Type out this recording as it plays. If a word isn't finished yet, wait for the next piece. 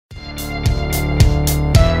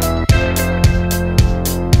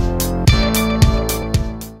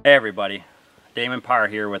Hey everybody, Damon Parr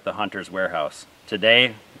here with the Hunter's Warehouse.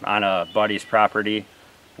 Today on a buddy's property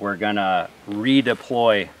we're gonna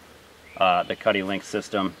redeploy the Cuddelink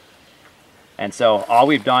system. And so all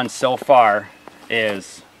we've done so far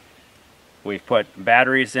is we've put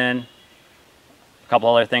batteries in. A couple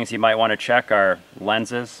other things you might want to check are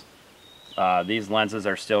lenses. These lenses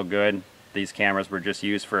are still good. These cameras were just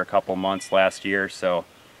used for a couple months last year, so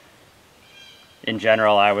in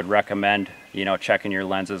general I would recommend checking your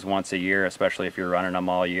lenses once a year, especially if you're running them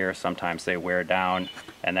all year. Sometimes they wear down,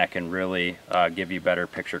 and that can really give you better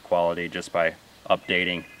picture quality just by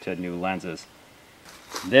updating to new lenses.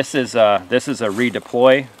 This is a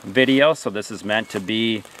redeploy video, so this is meant to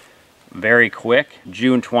be very quick.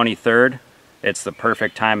 June 23rd, it's the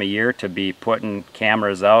perfect time of year to be putting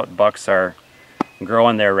cameras out. Bucks are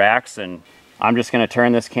growing their racks, and I'm just going to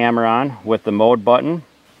turn this camera on with the mode button,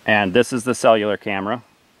 and this is the cellular camera.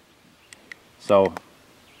 So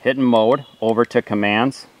hitting mode, over to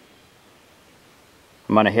commands.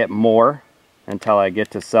 I'm going to hit more until I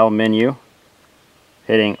get to cell menu,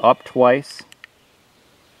 hitting up twice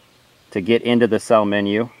to get into the cell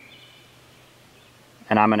menu,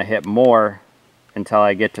 and I'm going to hit more until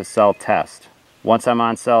I get to cell test. Once I'm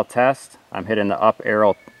on cell test, I'm hitting the up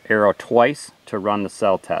arrow twice to run the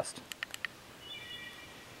cell test.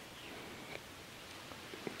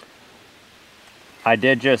 I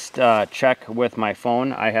did just check with my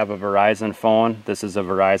phone. I have a Verizon phone. This is a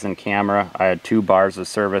Verizon camera. I had 2 bars of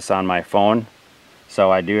service on my phone,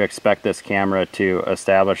 so I do expect this camera to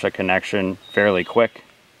establish a connection fairly quick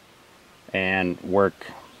and work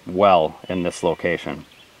well in this location.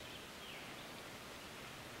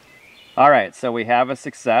 Alright, so we have a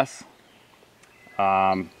success.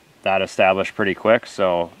 That established pretty quick,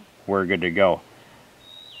 so we're good to go.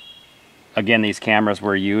 Again, these cameras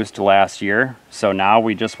were used last year, so now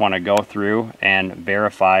we just want to go through and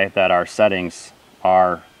verify that our settings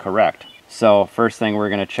are correct. So first thing we're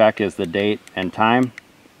going to check is the date and time.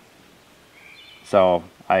 So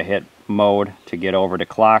I hit mode to get over to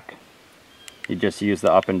clock. You just use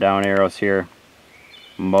the up and down arrows here.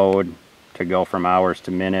 Mode to go from hours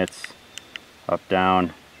to minutes. Up,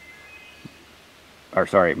 down. Or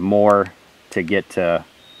sorry, more to get to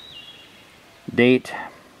date.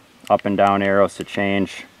 Up and down arrows to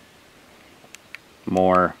change.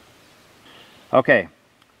 More. Okay,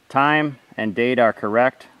 time and date are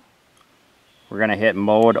correct. We're going to hit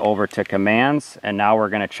mode over to commands, and now we're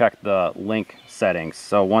going to check the link settings.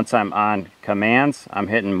 So once I'm on commands, I'm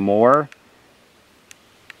hitting more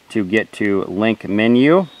to get to link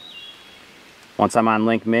menu. Once I'm on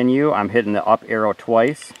link menu, I'm hitting the up arrow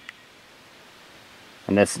twice,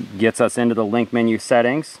 and this gets us into the link menu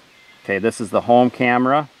settings. Okay, this is the home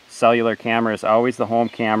camera. Cellular camera is always the home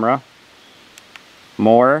camera.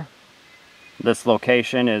 More. This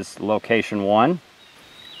location is location 1.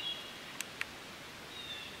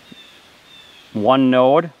 One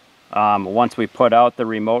node. Once we put out the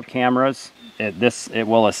remote cameras, it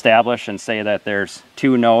will establish and say that there's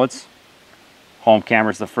 2 nodes. Home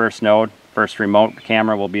camera is the first node. First remote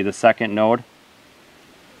camera will be the second node.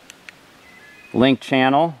 Link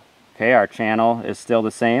channel. Okay, our channel is still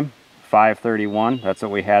the same. 531, that's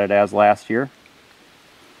what we had it as last year.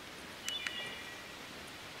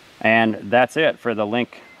 And that's it for the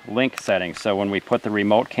link settings. So when we put the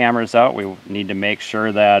remote cameras out, we need to make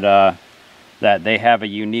sure that that they have a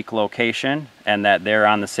unique location and that they're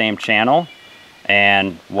on the same channel.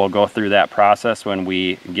 And we'll go through that process when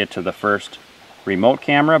we get to the first remote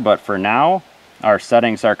camera. But for now, our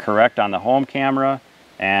settings are correct on the home camera,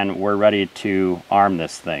 and we're ready to arm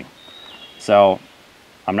this thing. So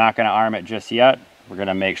I'm not going to arm it just yet. We're going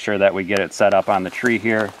to make sure that we get it set up on the tree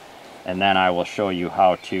here, and then I will show you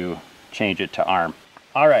how to change it to arm.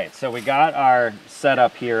 Alright, so we got our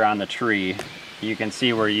setup here on the tree. You can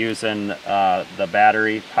see we're using the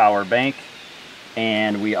battery power bank,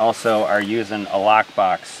 and we also are using a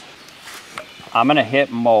lockbox. I'm going to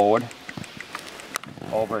hit mode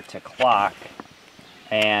over to clock,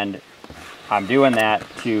 and I'm doing that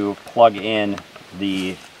to plug in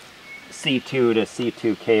the C2 to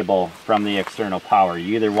C2 cable from the external power.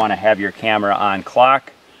 You either want to have your camera on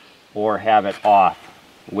clock or have it off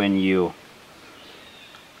when you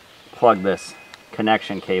plug this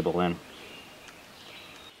connection cable in.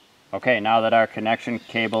 Okay, now that our connection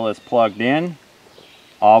cable is plugged in,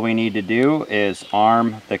 all we need to do is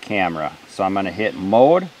arm the camera. So I'm going to hit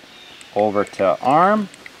mode over to arm.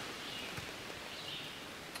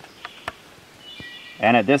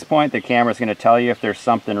 And at this point, the camera is going to tell you if there's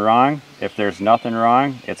something wrong. If there's nothing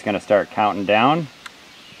wrong, it's going to start counting down,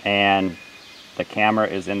 and the camera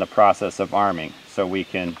is in the process of arming. So we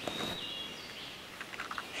can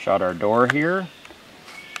Shut our door here.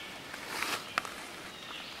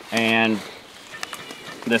 And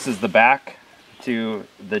this is the back to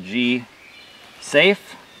the G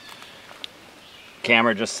safe.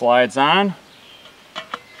 Camera just slides on,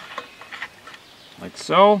 like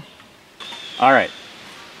so. All right,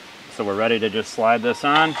 so we're ready to just slide this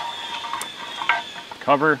on.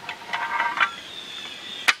 Cover.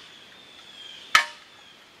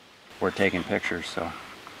 We're taking pictures, so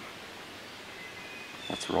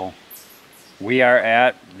let's roll. We are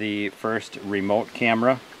at the first remote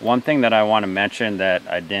camera. One thing that I want to mention that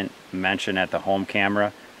I didn't mention at the home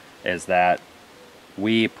camera is that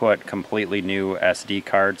we put completely new SD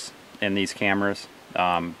cards in these cameras.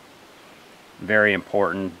 Very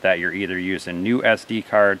important that you're either using new SD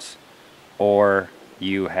cards or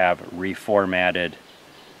you have reformatted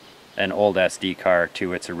an old SD card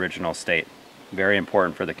to its original state. Very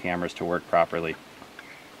important for the cameras to work properly.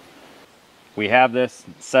 We have this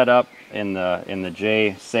set up in the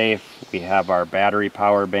J safe. We have our battery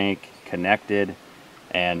power bank connected,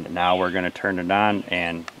 and now we're going to turn it on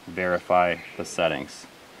and verify the settings.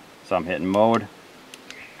 So I'm hitting mode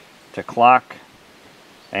to clock,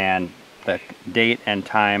 and the date and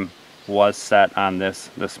time was set on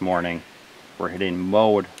this morning. We're hitting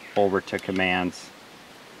mode over to commands,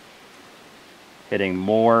 hitting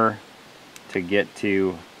more to get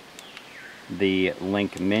to the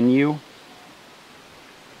link menu.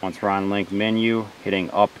 Once we're on link menu, hitting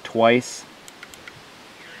up twice.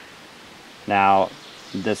 Now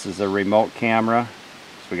this is a remote camera,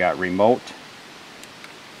 so we got remote.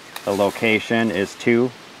 The location is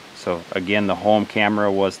 2. So again, the home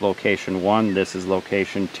camera was location 1, this is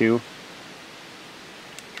location 2.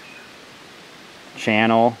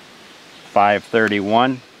 Channel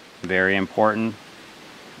 531, very important.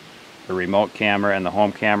 The remote camera and the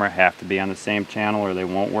home camera have to be on the same channel or they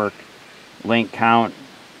won't work. Link count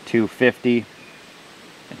 250.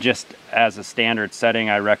 Just as a standard setting,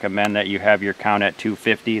 I recommend that you have your count at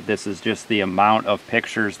 250. This is just the amount of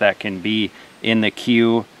pictures that can be in the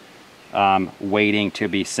queue waiting to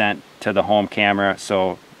be sent to the home camera.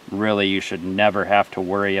 So really you should never have to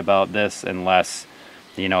worry about this unless,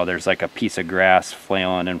 you know, there's like a piece of grass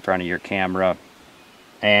flailing in front of your camera.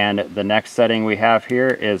 And the next setting we have here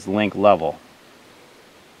is link level.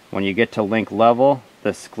 When you get to link level,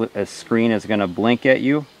 the screen is going to blink at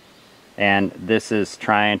you, and this is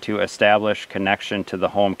trying to establish connection to the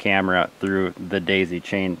home camera through the daisy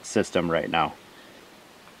chain system right now.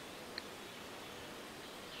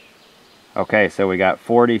 Okay, so we got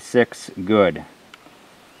 46 good.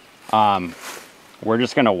 We're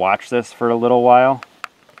just going to watch this for a little while.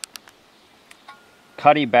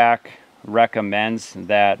 Cuddeback recommends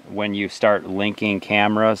that when you start linking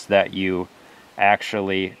cameras that you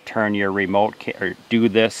actually turn your remote or do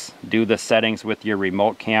the settings with your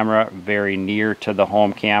remote camera very near to the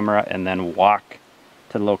home camera and then walk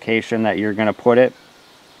to the location that you're going to put it.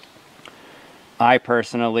 I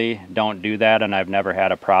personally don't do that, and I've never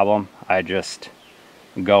had a problem. I just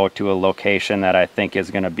go to a location that I think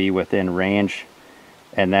is going to be within range,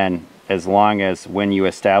 and then as long as when you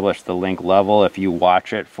establish the link level, if you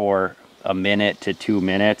watch it for a minute to 2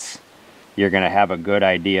 minutes, you're going to have a good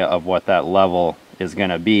idea of what that level is going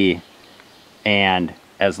to be. And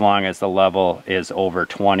as long as the level is over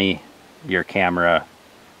 20, your camera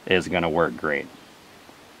is going to work great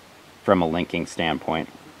from a linking standpoint.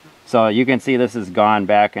 So you can see this has gone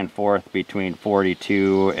back and forth between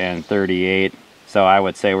 42 and 38. So I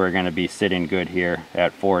would say we're going to be sitting good here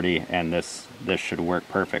at 40, and this should work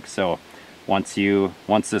perfect. So once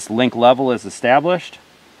this link level is established,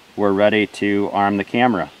 we're ready to arm the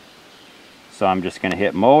camera. So I'm just going to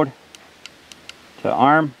hit mode to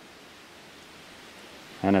arm,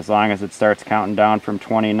 and as long as it starts counting down from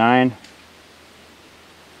 29,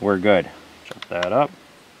 we're good. Shut that up.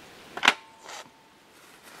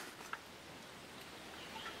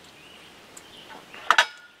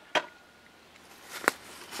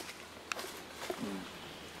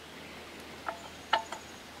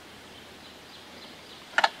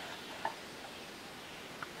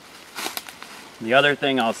 The other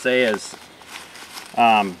thing I'll say is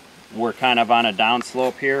we're kind of on a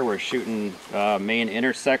downslope here. We're shooting main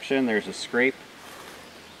intersection. There's a scrape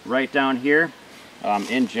right down here.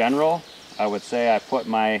 In general, I would say I put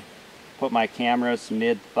my cameras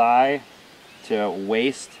mid-thigh to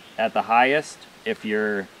waist at the highest if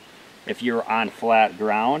you're on flat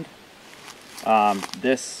ground.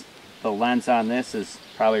 The lens on this is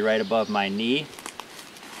probably right above my knee,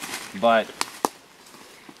 but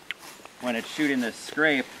when it's shooting this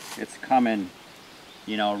scrape, it's coming,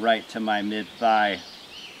 you know, right to my mid-thigh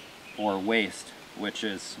or waist. which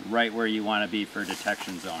is right where you want to be for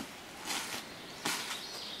detection zone.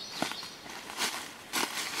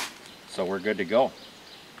 So we're good to go.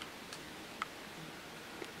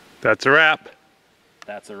 That's a wrap.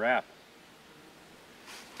 That's a wrap.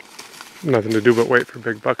 Nothing to do but wait for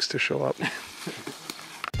big bucks to show up.